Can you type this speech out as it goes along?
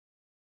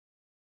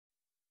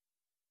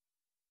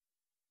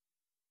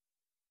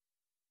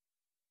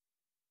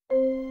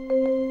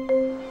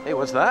Hey,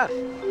 what's that?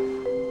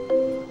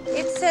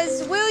 It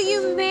says, will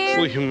you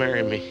marry... Will you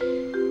marry me?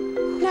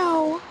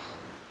 No.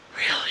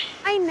 Really?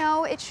 I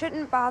know it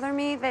shouldn't bother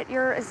me that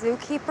you're a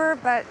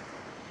zookeeper, but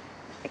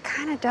it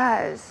kind of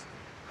does.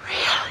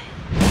 Really?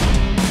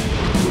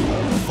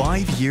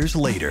 5 years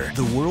later,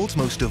 the world's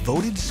most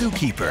devoted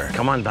zookeeper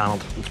Come on,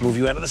 Donald. Let's move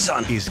you out of the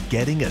sun. is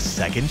getting a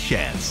second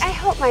chance. I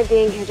hope my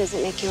being here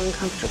doesn't make you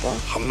uncomfortable.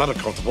 I'm not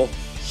uncomfortable.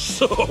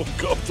 So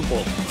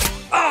comfortable.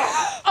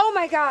 Oh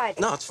my God.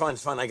 No, it's fine,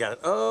 it's fine. I got it.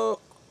 Oh,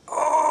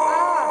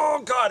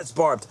 God, it's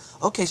barbed.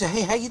 Okay, so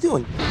hey, how you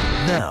doing?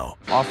 Now,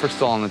 Offer's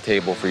still on the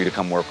table for you to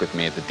come work with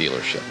me at the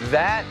dealership.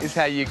 That is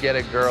how you get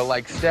a girl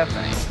like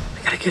Stephanie.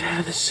 I gotta get out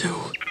of the zoo.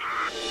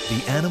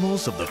 the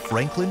animals of the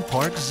Franklin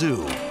Park Zoo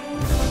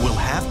will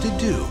have to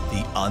do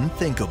the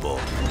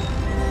unthinkable.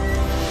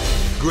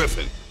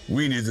 Griffin,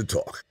 we need to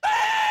talk.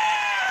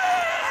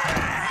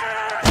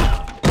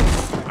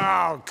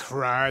 Oh,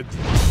 crud.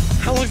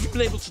 How long have you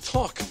been able to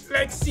talk?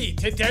 Let's see,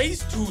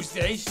 today's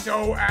Tuesday,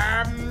 so,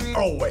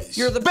 always.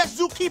 You're the best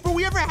zookeeper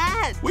we ever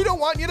had. We don't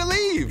want you to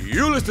leave.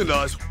 You listen to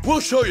us, we'll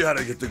show you how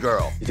to get the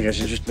girl. You think I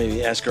should just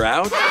maybe ask her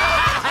out?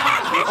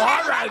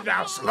 All right,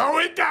 now, slow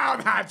it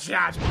down,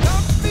 hotshot.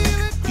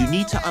 You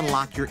need to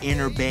unlock your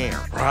inner bear.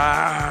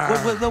 Roar.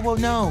 Whoa,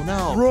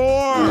 no.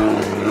 Roar!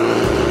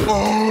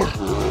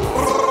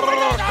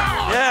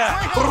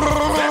 Yeah.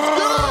 That's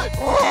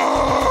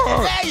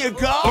good. There you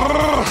go.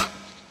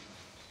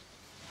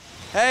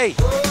 Hey.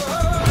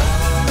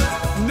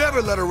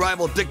 Never let a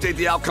rival dictate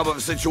the outcome of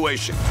a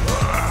situation.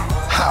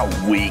 How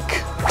weak.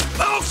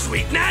 Oh,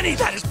 sweet nanny,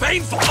 that is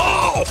painful.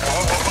 Oh!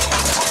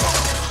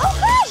 Oh,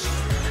 gosh!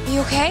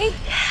 You okay?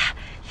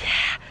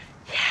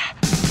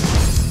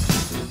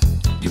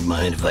 Do you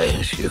mind if I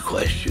ask you a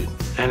question?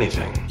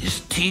 Anything. Is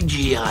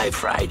TGI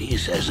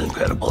Fridays as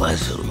incredible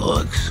as it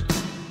looks?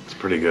 It's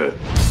pretty good.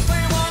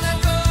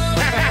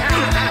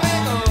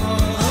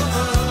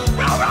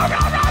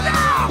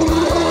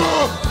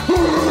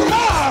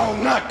 Oh,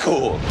 not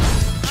cool.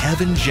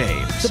 Kevin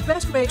James, The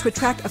best way to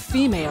attract a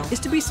female is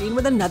to be seen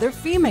with another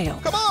female.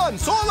 Come on,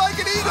 soar like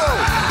an eagle.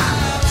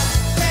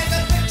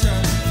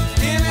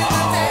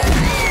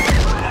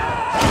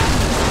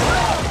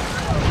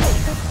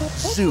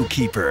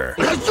 Zookeeper,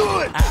 Let's do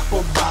it.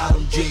 Apple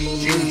bottom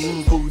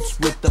jeans, boots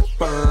with the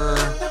fur.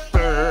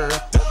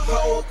 The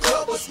whole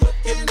club was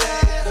looking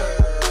at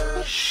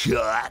her.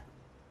 Shut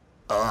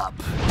up.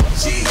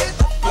 She hit